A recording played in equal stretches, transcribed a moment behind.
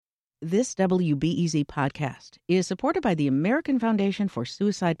This WBEZ podcast is supported by the American Foundation for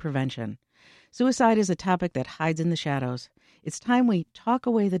Suicide Prevention. Suicide is a topic that hides in the shadows. It's time we talk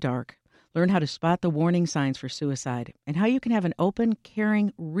away the dark, learn how to spot the warning signs for suicide, and how you can have an open,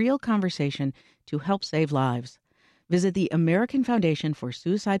 caring, real conversation to help save lives. Visit the American Foundation for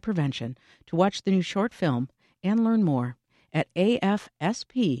Suicide Prevention to watch the new short film and learn more at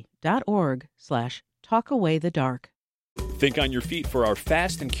afsp.org/talkawaythedark. Think on your feet for our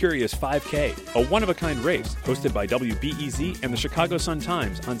Fast and Curious 5K, a one-of-a-kind race hosted by WBEZ and the Chicago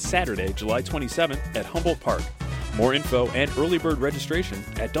Sun-Times on Saturday, July 27th at Humboldt Park. More info and early bird registration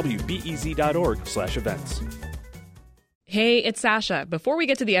at wbez.org/events. Hey, it's Sasha. Before we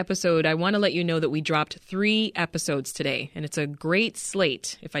get to the episode, I want to let you know that we dropped 3 episodes today, and it's a great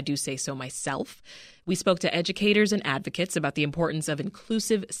slate, if I do say so myself. We spoke to educators and advocates about the importance of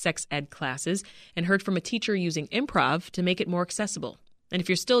inclusive sex ed classes and heard from a teacher using improv to make it more accessible. And if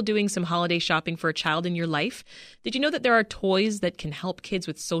you're still doing some holiday shopping for a child in your life, did you know that there are toys that can help kids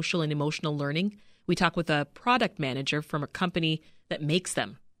with social and emotional learning? We talk with a product manager from a company that makes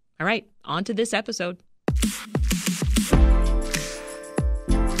them. All right, on to this episode.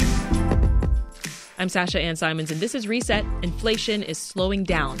 I'm Sasha Ann Simons, and this is Reset. Inflation is slowing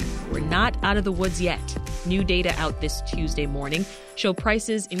down. We're not out of the woods yet. New data out this Tuesday morning show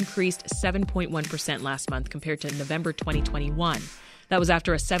prices increased 7.1% last month compared to November 2021. That was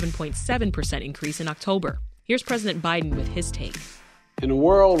after a 7.7% increase in October. Here's President Biden with his take. In a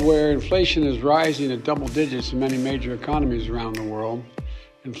world where inflation is rising at double digits in many major economies around the world,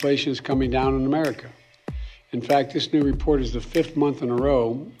 inflation is coming down in America. In fact, this new report is the 5th month in a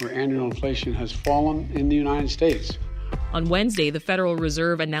row where annual inflation has fallen in the United States. On Wednesday, the Federal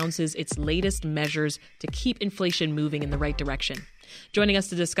Reserve announces its latest measures to keep inflation moving in the right direction. Joining us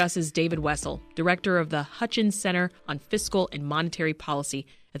to discuss is David Wessel, director of the Hutchins Center on Fiscal and Monetary Policy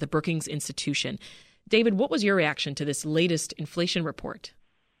at the Brookings Institution. David, what was your reaction to this latest inflation report?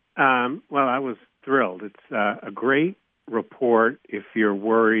 Well, I was thrilled. It's a great report if you're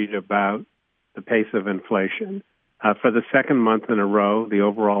worried about the pace of inflation. For the second month in a row, the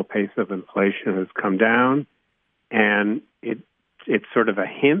overall pace of inflation has come down, and it's sort of a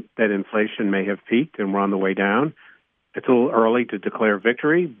hint that inflation may have peaked and we're on the way down. It's a little early to declare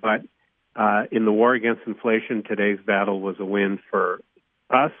victory, but in the war against inflation, today's battle was a win for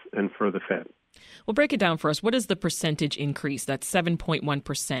us and for the Fed. Well, break it down for us. What is the percentage increase, that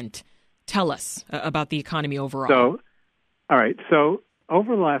 7.1%? Tell us about the economy overall. All right. So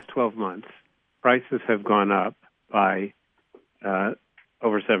over the last 12 months, prices have gone up by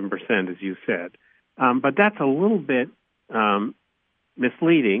over 7%, as you said. But that's a little bit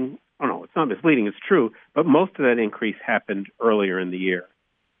misleading. Oh, no, it's not misleading. It's true. But most of that increase happened earlier in the year.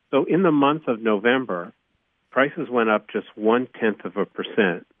 So in the month of November, prices went up just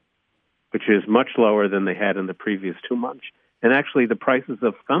 0.1%, which is much lower than they had in the previous 2 months. And actually, the prices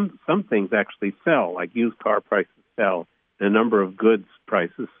of some things actually fell, like used car prices fell, and a number of goods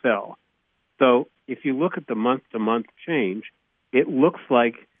prices fell. So if you look at the month-to-month change, it looks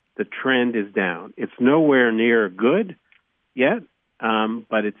like the trend is down. It's nowhere near good yet,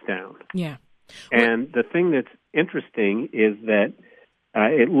 but it's down. Yeah. And the thing that's interesting is that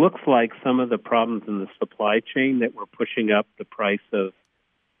it looks like some of the problems in the supply chain that were pushing up the price of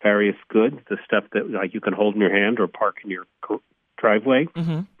various goods, the stuff that like you can hold in your hand or park in your driveway,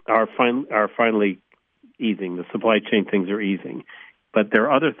 are finally easing. The supply chain things are easing. But there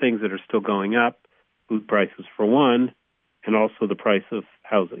are other things that are still going up, food prices for one, and also the price of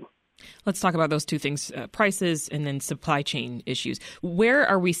housing. Let's talk about those two things, prices and then supply chain issues. Where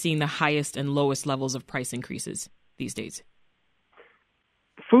are we seeing the highest and lowest levels of price increases these days?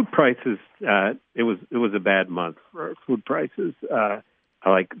 Food prices, it was a bad month for food prices.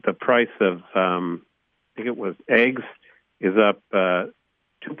 Like the price of, I think it was eggs, is up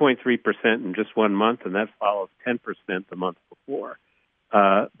 2.3% in just 1 month, and that follows 10% the month before.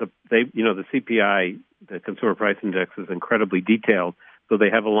 The CPI, the Consumer Price Index, is incredibly detailed. So they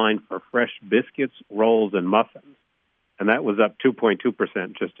have a line for fresh biscuits, rolls, and muffins, and that was up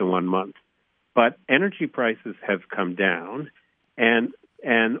 2.2% just in 1 month. But energy prices have come down, and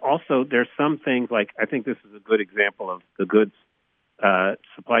also there's some things like, I think this is a good example of the goods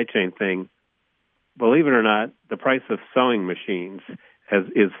supply chain thing. Believe it or not, the price of sewing machines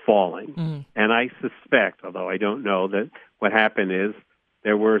is falling. And I suspect, although I don't know, that what happened is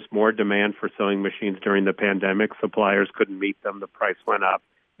there was more demand for sewing machines during the pandemic. Suppliers couldn't meet them. The price went up,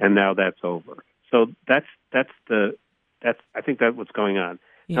 and now that's over. So I think that's what's going on.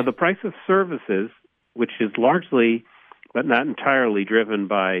 Yeah. Now, the price of services, which is largely, but not entirely, driven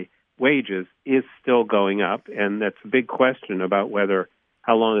by wages, is still going up, and that's a big question about whether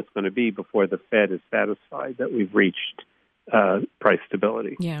how long it's going to be before the Fed is satisfied that we've reached price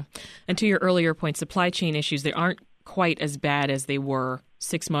stability. Yeah. And to your earlier point, supply chain issues, they aren't quite as bad as they were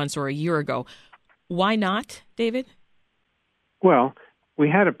 6 months or a year ago. Why not, David? Well, we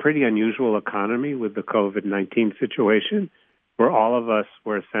had a pretty unusual economy with the COVID-19 situation where all of us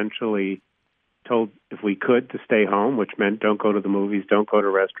were essentially told if we could to stay home, which meant don't go to the movies, don't go to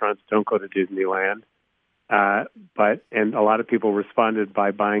restaurants, don't go to Disneyland. And a lot of people responded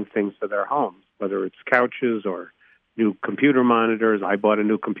by buying things for their homes, whether it's couches or new computer monitors. I bought a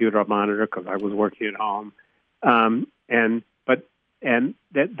new computer monitor because I was working at home. And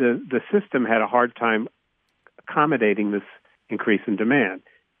the system had a hard time accommodating this increase in demand.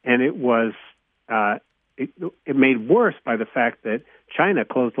 And it was it made worse by the fact that China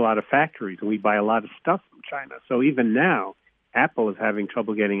closed a lot of factories, and we buy a lot of stuff from China. So even now, Apple is having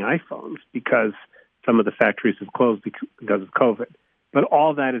trouble getting iPhones because some of the factories have closed because of COVID. But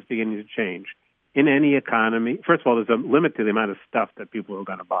all that is beginning to change. In any economy, first of all, there's a limit to the amount of stuff that people are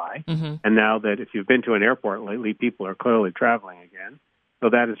going to buy. Mm-hmm. And now that if you've been to an airport lately, people are clearly traveling again. So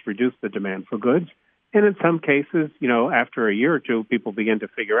that has reduced the demand for goods. And in some cases, after a year or two, people begin to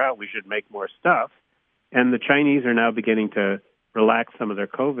figure out we should make more stuff. And the Chinese are now beginning to relax some of their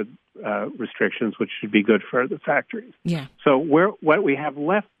COVID restrictions, which should be good for the factories. Yeah. So what we have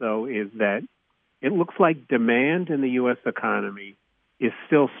left, though, is that it looks like demand in the U.S. economy is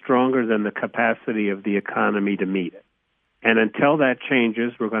still stronger than the capacity of the economy to meet it. And until that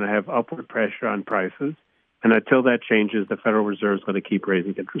changes, we're going to have upward pressure on prices. And until that changes, the Federal Reserve is going to keep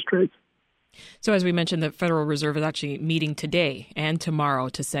raising interest rates. So as we mentioned, the Federal Reserve is actually meeting today and tomorrow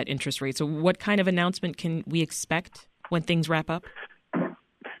to set interest rates. So what kind of announcement can we expect when things wrap up?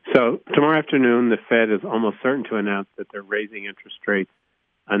 So tomorrow afternoon, the Fed is almost certain to announce that they're raising interest rates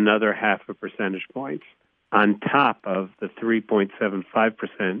another 0.5 percentage point on top of the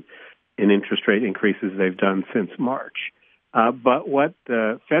 3.75% in interest rate increases they've done since March. But what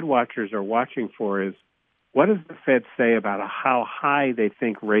the Fed watchers are watching for is what does the Fed say about how high they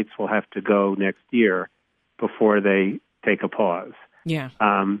think rates will have to go next year before they take a pause? Yeah.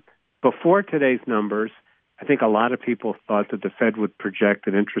 Before today's numbers, I think a lot of people thought that the Fed would project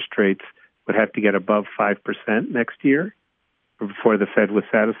that interest rates would have to get above 5% next year before the Fed was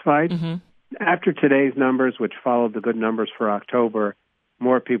satisfied. Mm-hmm. After today's numbers, which followed the good numbers for October,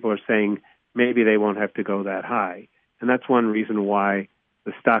 more people are saying maybe they won't have to go that high. And that's one reason why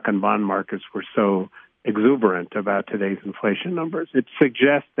the stock and bond markets were so exuberant about today's inflation numbers. It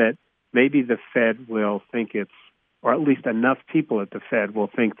suggests that maybe the Fed will think or at least enough people at the Fed will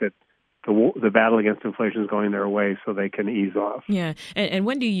think that the battle against inflation is going their way so they can ease off. Yeah. And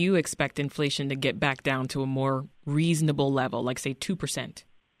when do you expect inflation to get back down to a more reasonable level, like, say, 2%?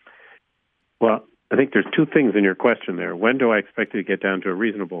 Well, I think there's two things in your question there. When do I expect it to get down to a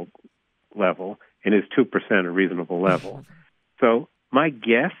reasonable level? And is 2% a reasonable level? So my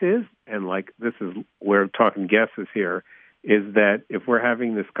guess is, and we're talking guesses here, is that if we're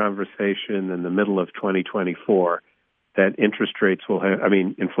having this conversation in the middle of 2024, that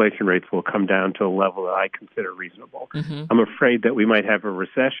inflation rates will come down to a level that I consider reasonable. Mm-hmm. I'm afraid that we might have a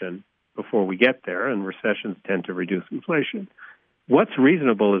recession before we get there, and recessions tend to reduce inflation. What's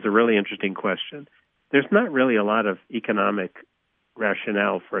reasonable is a really interesting question. There's not really a lot of economic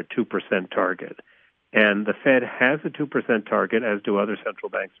rationale for a 2% target. And the Fed has a 2% target, as do other central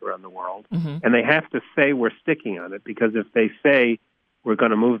banks around the world. Mm-hmm. And they have to say we're sticking on it, because if they say we're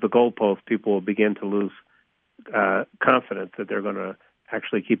going to move the goalpost, people will begin to lose confidence that they're going to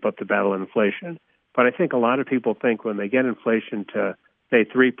actually keep up the battle in inflation. But I think a lot of people think when they get inflation to, say,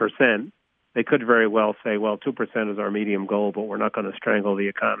 3%, they could very well say, well, 2% is our medium goal, but we're not going to strangle the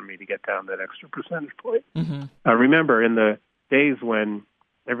economy to get down that extra percentage point. Mm-hmm. Remember, in the days when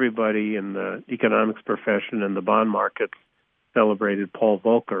everybody in the economics profession and the bond markets celebrated Paul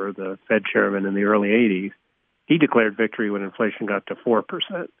Volcker, the Fed chairman in the early 80s, he declared victory when inflation got to 4%.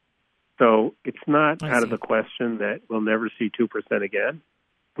 So it's not out of the question that we'll never see 2% again.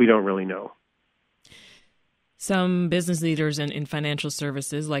 We don't really know. Some business leaders in financial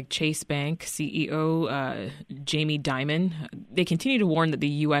services, like Chase Bank CEO Jamie Dimon, they continue to warn that the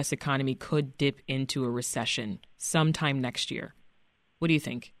U.S. economy could dip into a recession sometime next year. What do you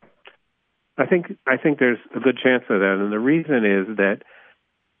think? I think there's a good chance of that, and the reason is that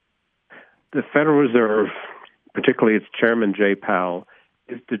the Federal Reserve, particularly its chairman Jay Powell,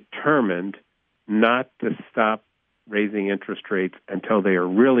 is determined not to stop raising interest rates until they are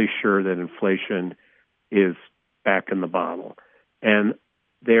really sure that inflation is back in the bottle. And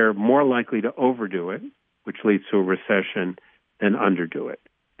they're more likely to overdo it, which leads to a recession, than underdo it.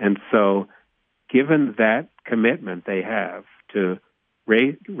 And so given that commitment they have to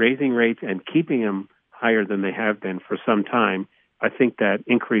raising rates and keeping them higher than they have been for some time, I think that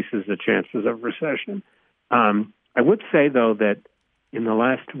increases the chances of recession. I would say, though, that in the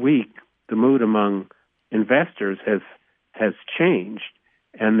last week, the mood among investors has changed,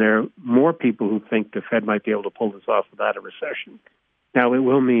 and there are more people who think the Fed might be able to pull this off without a recession. Now, it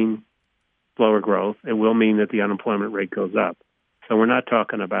will mean slower growth. It will mean that the unemployment rate goes up. So we're not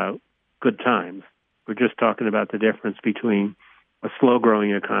talking about good times. We're just talking about the difference between a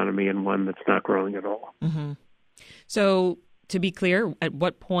slow-growing economy and one that's not growing at all. Mm-hmm. So, to be clear, at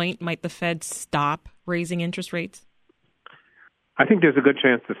what point might the Fed stop raising interest rates? I think there's a good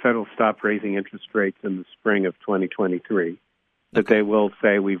chance the Fed will stop raising interest rates in the spring of 2023. That they will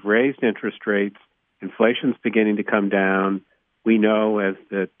say, we've raised interest rates, inflation's beginning to come down. We know, as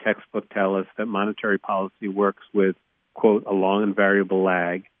the textbook tell us, that monetary policy works with, quote, a long and variable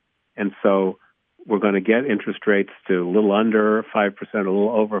lag. And so we're going to get interest rates to a little under 5%, a little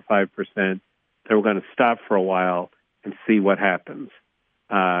over 5%. Then we're going to stop for a while and see what happens.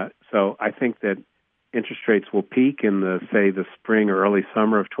 So I think that interest rates will peak in the spring or early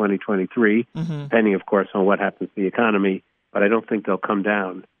summer of 2023, depending, of course, on what happens to the economy. But I don't think they'll come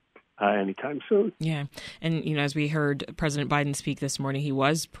down anytime soon. Yeah. And, as we heard President Biden speak this morning, he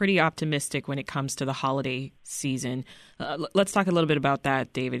was pretty optimistic when it comes to the holiday season. Let's talk a little bit about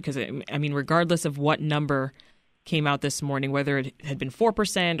that, David, because, regardless of what number came out this morning, whether it had been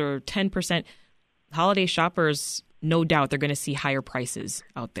 4% or 10%, holiday shoppers, no doubt they're going to see higher prices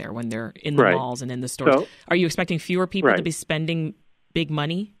out there when they're in the malls and in the stores. So, are you expecting fewer people to be spending big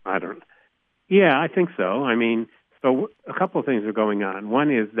money? Yeah, I think so. So a couple of things are going on.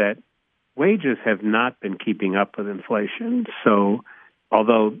 One is that wages have not been keeping up with inflation. So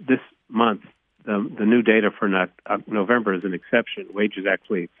although this month, the new data for November is an exception, wages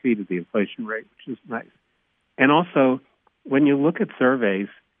actually exceeded the inflation rate, which is nice. And also, when you look at surveys,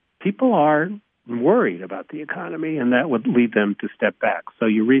 people are worried about the economy, and that would lead them to step back. So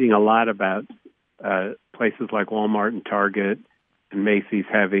you're reading a lot about places like Walmart and Target and Macy's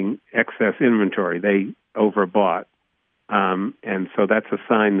having excess inventory. They overbought. And so that's a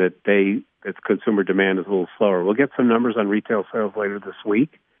sign that consumer demand is a little slower. We'll get some numbers on retail sales later this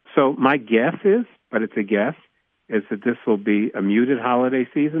week. So my guess is, but it's a guess, is that this will be a muted holiday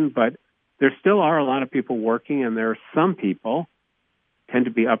season, but there still are a lot of people working, and there are some people, tend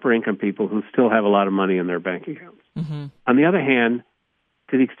to be upper income people, who still have a lot of money in their bank accounts. Mm-hmm. On the other hand,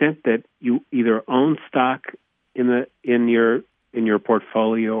 to the extent that you either own stock in your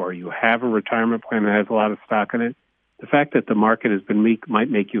portfolio or you have a retirement plan that has a lot of stock in it, the fact that the market has been weak might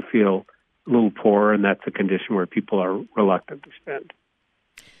make you feel a little poorer, and that's a condition where people are reluctant to spend.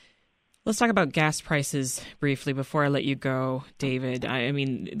 Let's talk about gas prices briefly before I let you go, David.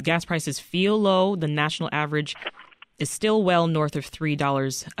 Gas prices feel low. The national average is still well north of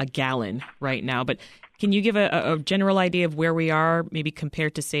 $3 a gallon right now. But can you give a general idea of where we are, maybe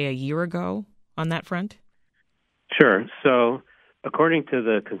compared to, say, a year ago on that front? Sure. So according to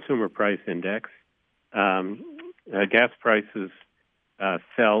the Consumer Price Index, gas prices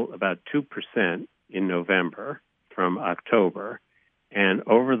fell about 2% in November from October. And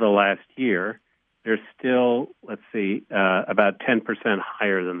over the last year, they're still, about 10%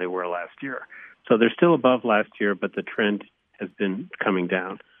 higher than they were last year. So they're still above last year, but the trend has been coming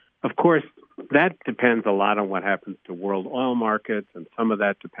down. Of course, that depends a lot on what happens to world oil markets, and some of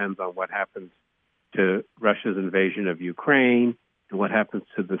that depends on what happens to Russia's invasion of Ukraine and what happens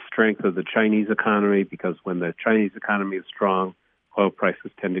to the strength of the Chinese economy, because when the Chinese economy is strong, oil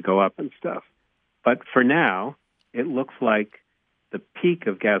prices tend to go up and stuff. But for now, it looks like the peak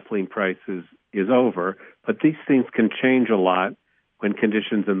of gasoline prices is over, but these things can change a lot when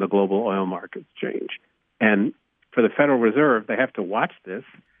conditions in the global oil markets change. And for the Federal Reserve, they have to watch this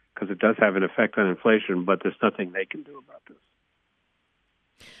because it does have an effect on inflation, but there's nothing they can do about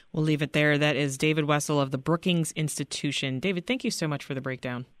this. We'll leave it there. That is David Wessel of the Brookings Institution. David, thank you so much for the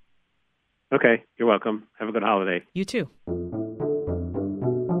breakdown. Okay, you're welcome. Have a good holiday. You too.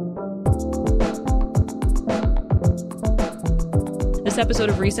 This episode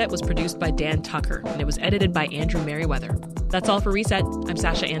of Reset was produced by Dan Tucker, and it was edited by Andrew Merriweather. That's all for Reset. I'm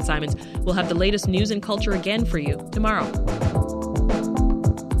Sasha Ann Simons. We'll have the latest news and culture again for you tomorrow.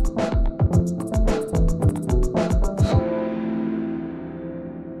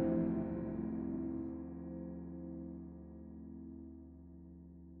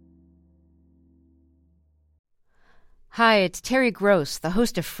 Hi, it's Terry Gross, the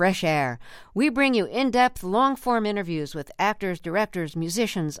host of Fresh Air. We bring you in-depth, long-form interviews with actors, directors,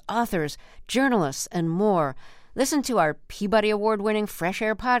 musicians, authors, journalists, and more. Listen to our Peabody Award-winning Fresh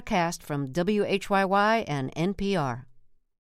Air podcast from WHYY and NPR.